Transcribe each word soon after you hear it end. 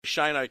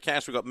Shane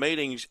O'Cass. We've got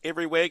meetings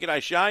everywhere.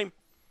 G'day, Shane.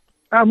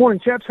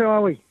 Morning, chaps. How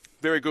are we?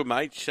 Very good,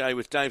 mate.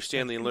 With Dave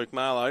Stanley and Luke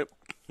Marlowe.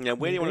 Now,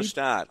 where do you want to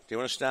start? Do you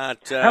want to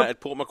start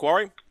at Port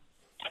Macquarie?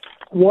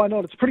 Why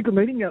not? It's a pretty good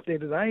meeting out there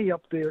today.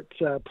 Up there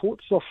at Port,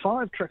 soft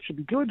 5. Track should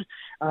be good.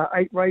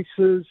 8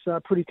 races,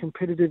 pretty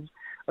competitive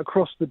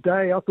across the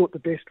day. I thought the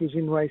best was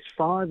in race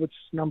 5. It's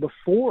number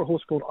 4, a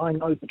horse called I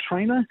Know the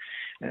Trainer.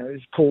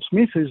 There's Paul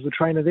Smith, who's the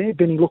trainer there.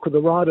 Benny Looker, the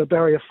rider,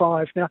 barrier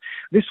 5. Now,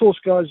 this horse,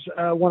 guys,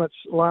 won its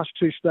last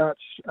 2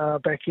 starts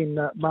back in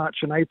March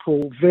and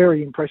April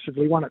very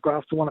impressively. One at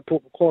Grafton, one at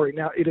Port Macquarie.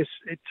 Now, it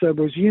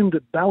resumed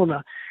at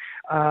Ballina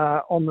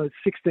on the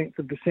 16th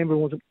of December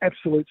and was an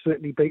absolute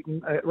certainty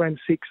beaten. It ran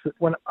 6, that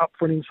went up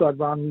for an inside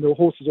run. There were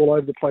horses all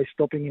over the place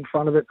stopping in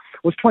front of it.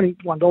 It was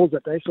 $21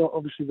 that day, so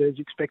obviously there's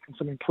expecting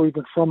some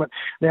improvement from it.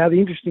 Now, the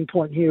interesting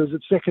point here is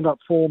that second up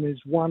form is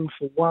 1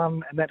 for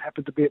 1, and that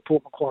happened to be at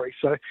Port Macquarie.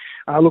 So,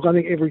 look, I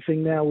think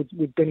everything now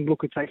with Benny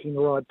Looker taking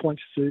the ride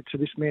points to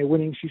this mare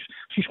winning.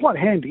 She's quite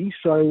handy,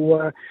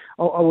 so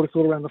I would have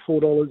thought around the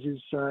 $4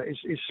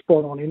 is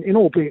spot on, in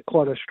albeit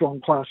quite a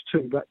strong class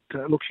too. But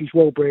look, she's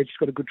well bred. She's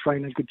got a good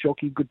trainer, good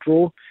jockey, good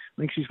draw.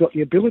 I think she's got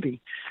the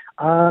ability.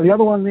 The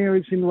other one there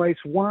is in race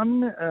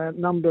 1,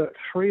 number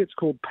 3. It's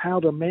called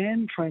Powder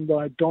Man, trained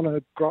by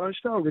Donna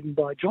Grisdale, ridden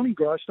by Johnny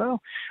Grisdale.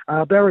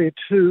 Barrier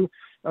 2,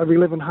 over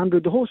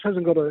 1100. The horse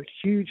hasn't got a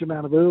huge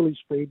amount of early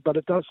speed, but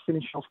it does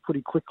finish off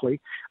pretty quickly,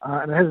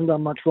 and it hasn't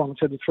done much wrong.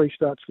 It's had the 3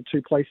 starts for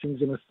 2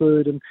 placings and a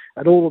third, and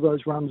at all of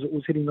those runs it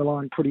was hitting the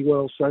line pretty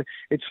well. So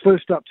it's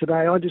first up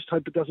today. I just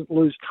hope it doesn't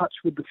lose touch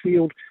with the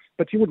field,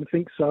 but you wouldn't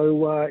think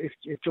so. If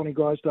Johnny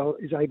Grisdale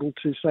is able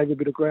to save a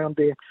bit of ground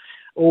there,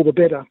 all the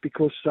better,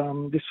 because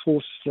this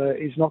horse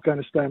is not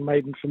going to stay a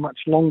maiden for much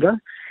longer.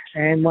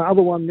 And my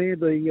other one there,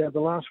 the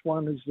last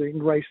one, is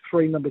in race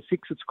 3, number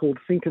 6. It's called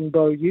Think and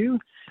Bow You.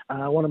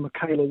 One of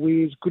Michaela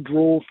Weir's, good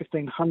draw,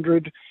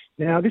 1500.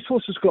 Now, this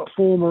horse has got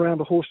form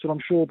around a horse that I'm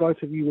sure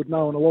both of you would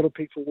know, and a lot of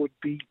people would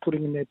be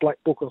putting in their black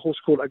book, a horse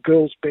called A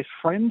Girl's Best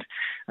Friend.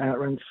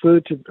 Ran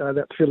third to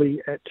that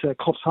filly at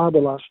Coffs Harbour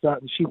last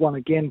start, and she won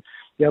again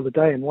the other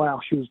day, and wow,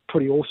 she was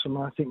pretty awesome.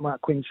 I think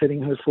Mark Quinn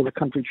setting her for the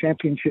country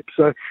championship.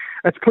 So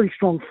that's a pretty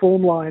strong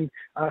form line,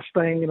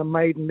 staying in a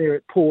maiden there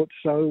at Port.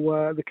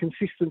 So the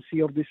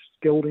consistency of this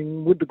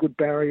gelding with the good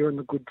barrier and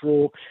the good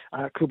draw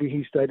could be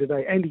his day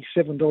today. And he's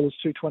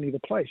 $7.220 the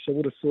place. I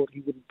would have thought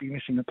he wouldn't be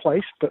missing a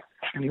place, but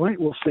anyway,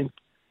 we'll see.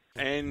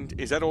 And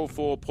is that all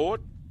for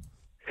Port?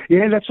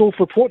 Yeah, that's all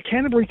for Port.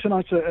 Canterbury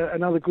tonight's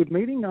another good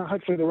meeting.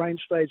 Hopefully the rain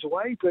stays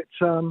away. But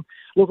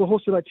look, a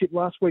horse that I tipped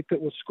last week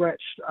that was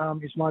scratched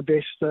is my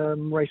best,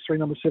 race 3,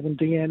 number 7,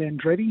 Deanne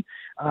Andretti.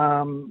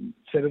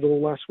 Said it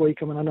all last week.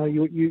 I mean, I know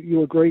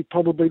you agree,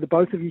 probably the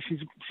both of you.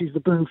 She's the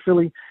boom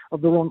filly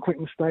of the Ron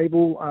Quinton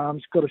stable.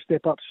 She's got to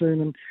step up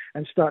soon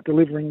and start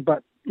delivering.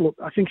 But look,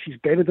 I think she's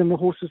better than the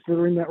horses that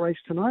are in that race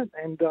tonight,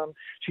 and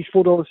she's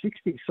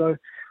 $4.60. So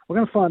we're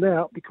going to find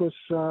out, because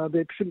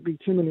there shouldn't be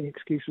too many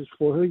excuses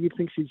for her. You'd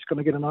think she's going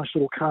to get a nice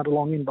little cart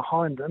along in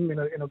behind them in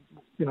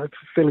a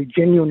fairly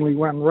genuinely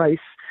run race.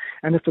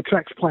 And if the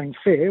track's playing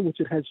fair, which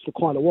it has for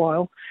quite a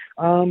while,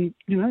 I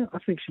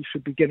think she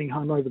should be getting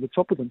home over the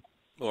top of them.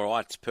 All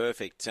right, it's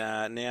perfect.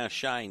 Now,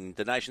 Shane,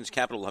 the nation's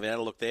capital, have you had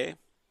a look there?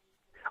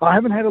 I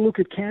haven't had a look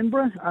at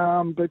Canberra,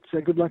 but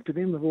good luck to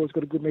them. They've always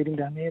got a good meeting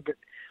down there. But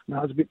no,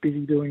 I was a bit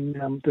busy doing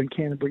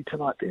Canterbury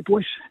tonight there,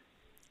 boys.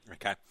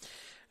 Okay.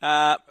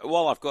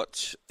 While I've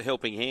got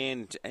Helping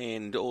Hand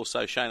and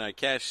also Shane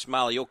O'Cass,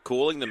 Marley, you're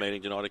calling the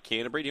meeting tonight at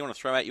Canterbury. Do you want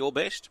to throw out your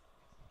best?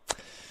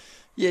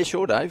 Yeah,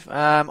 sure, Dave.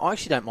 I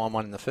actually don't mind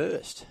one in the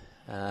first.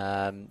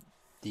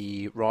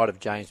 The ride of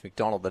James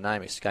McDonald, the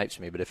name escapes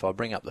me, but if I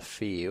bring up the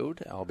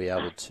field, I'll be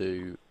able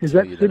to... Is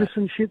that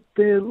Citizenship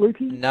there,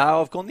 Lukey? No,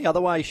 I've gone the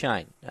other way,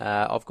 Shane.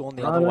 I've gone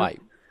the other way.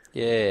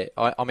 Yeah,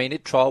 I mean,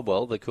 it trialled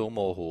well, the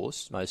Coolmore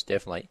horse, most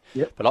definitely.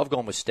 Yep. But I've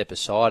gone with Step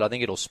Aside. I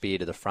think it'll spear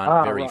to the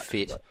front, very right,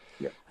 fit. Right.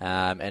 Yep.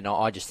 And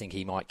I just think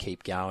he might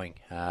keep going.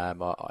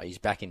 He's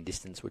back in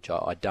distance, which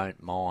I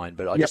don't mind,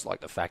 but I just like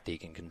the fact he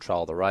can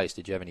control the race.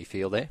 Did you have any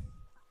feel there?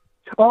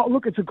 Oh,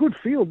 look, it's a good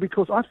field,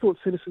 because I thought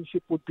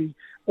Citizenship would be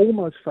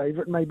almost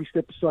favourite, maybe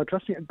Step Aside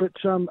trusting it, but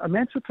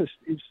Emancipist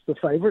is the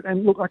favourite,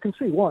 and look, I can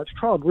see why. It's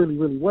trialled really,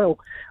 really well.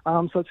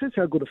 So it says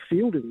how good a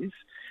field it is.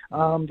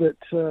 Those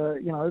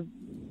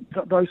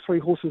 3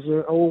 horses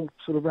are all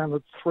sort of around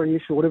the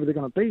 3-ish or whatever they're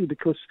going to be,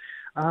 because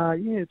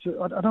I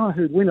don't know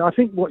who'd win. I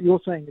think what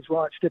you're saying is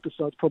right. Step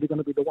Aside's probably going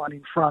to be the one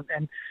in front,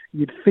 and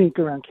you'd think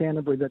around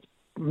Canterbury that's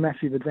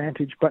massive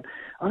advantage. But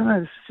I don't know,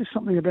 there's just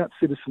something about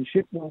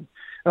Citizenship. Well,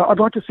 I'd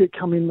like to see it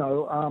come in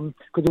though,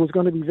 because it was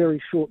going to be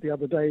very short the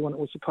other day when it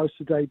was supposed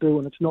to debut,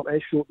 and it's not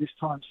as short this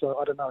time. So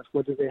I don't know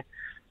whether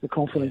the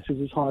confidence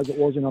is as high as it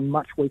was in a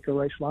much weaker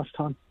race last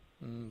time.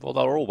 Well,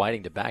 they were all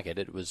waiting to back it.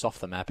 It was off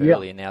the map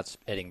early, and now it's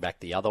heading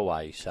back the other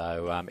way.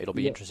 So it'll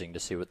be interesting to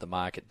see what the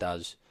market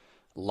does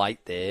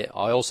late there.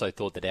 I also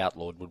thought that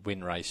Outlawed would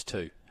win race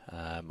 2.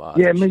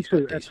 Me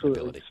too,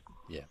 absolutely.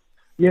 Yeah.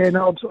 Yeah,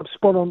 no, I'm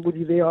spot on with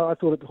you there. I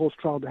thought the horse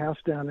trialled the house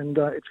down, and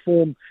its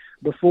form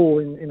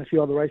before in a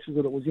few other races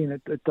that it was in.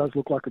 It does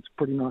look like it's a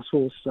pretty nice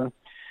horse. So,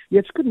 yeah,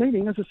 it's a good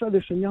meeting. As I say,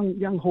 there's some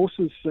young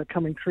horses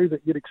coming through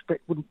that you'd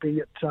expect wouldn't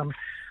be at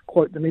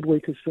quite the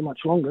midweekers for much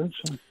longer.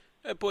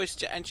 So.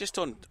 Boys, and just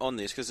on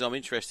this, because I'm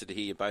interested to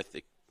hear both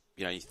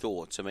your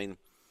thoughts. I mean,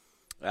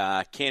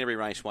 Canterbury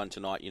race 1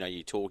 tonight.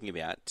 You're talking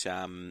about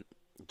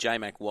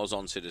J-Mac was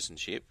on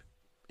Citizenship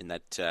in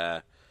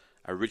that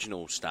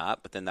original start,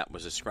 but then that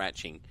was a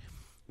scratching.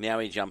 Now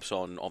he jumps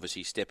on,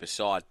 obviously, Step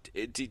Aside.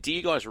 Do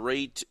you guys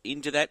read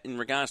into that in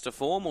regards to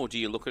form, or do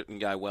you look at it and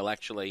go, well,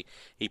 actually,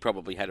 he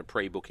probably had a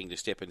pre-booking to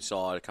Step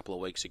Inside a couple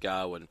of weeks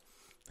ago, and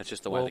that's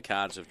just the way the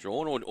cards have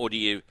drawn? Or do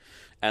you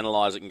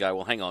analyse it and go,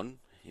 well, hang on,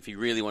 if he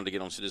really wanted to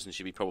get on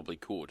Citizenship, he probably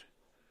could?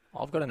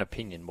 I've got an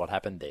opinion what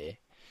happened there.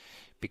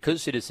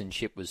 Because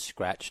Citizenship was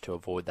scratched to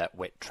avoid that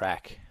wet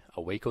track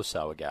a week or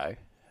so ago,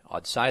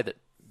 I'd say that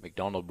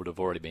McDonald would have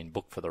already been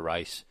booked for the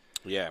race.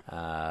 Yeah.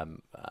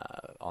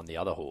 On the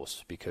other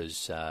horse,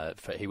 because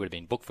he would have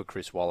been booked for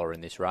Chris Waller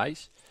in this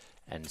race,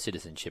 and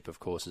Citizenship, of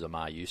course, is a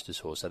Mar Eustace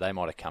horse, so they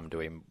might have come to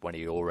him when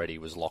he already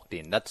was locked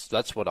in.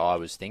 That's what I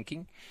was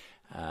thinking.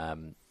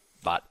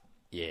 But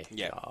yeah.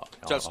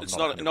 So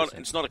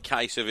it's not a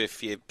case of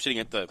if you're sitting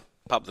at the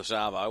pub, the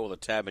Savo or the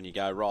Tab, and you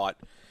go, right,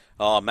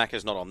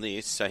 Macca's not on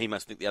this, so he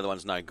must think the other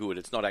one's no good.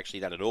 It's not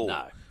actually that at all.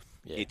 No.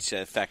 Yeah. It's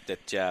a fact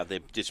that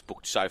they've just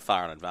booked so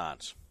far in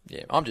advance.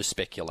 Yeah, I'm just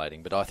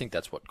speculating, but I think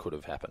that's what could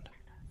have happened.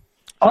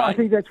 I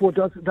think that's what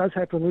does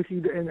happen with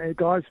you, and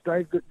guys,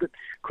 Dave, that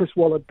Chris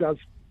Waller does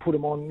put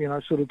him on,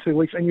 sort of 2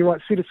 weeks. And you're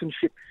right,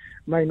 Citizenship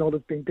may not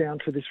have been down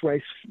for this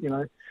race,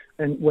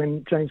 and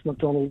when James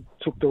McDonald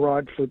took the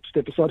ride for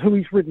Step Aside, who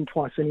he's ridden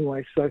twice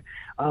anyway. So,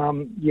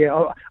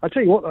 I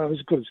tell you what, though,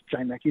 as good as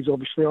J-Mac is,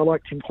 obviously, I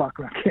like Tim Clark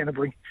around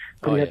Canterbury.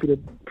 Pretty happy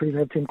to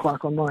have Tim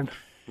Clark on mine.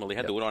 Well, he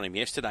had the wood on him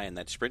yesterday in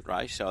that sprint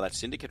race, or that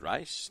syndicate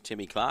race.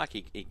 Timmy Clark,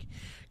 he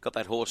got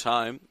that horse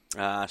home,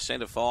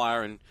 centre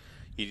fire, and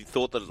you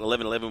thought that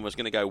 11:11 was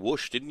going to go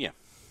whoosh, didn't you?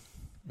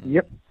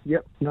 Yep.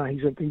 No,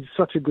 he's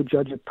such a good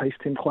judge at pace,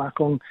 Tim Clark,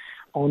 on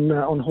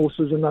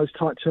horses and those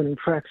tight turning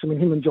tracks. I mean,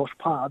 him and Josh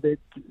Parr, they're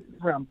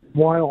around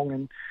Wyong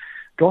and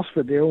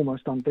Gosford, they're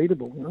almost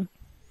unbeatable.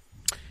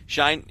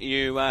 Shane,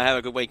 you have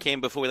a good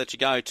weekend. Before we let you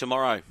go,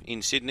 tomorrow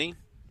in Sydney,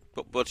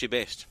 what's your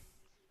best?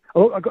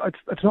 Oh,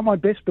 it's not my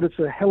best, but it's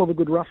a hell of a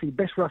good roughie.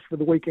 Best rough for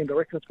the weekend, I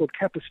reckon. It's called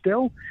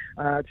Capistel.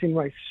 It's in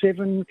race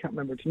 7. Can't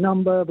remember its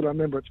number, but I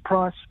remember its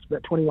price. It's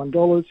about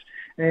 $21.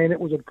 And it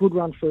was a good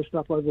run first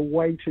up over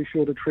way too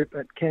short a trip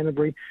at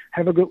Canterbury.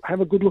 Have a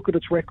good look at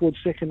its record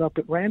second up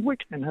at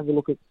Randwick, and have a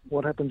look at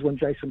what happens when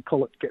Jason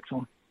Collett gets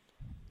on.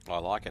 I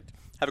like it.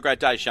 Have a great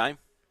day, Shane.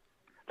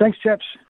 Thanks, chaps.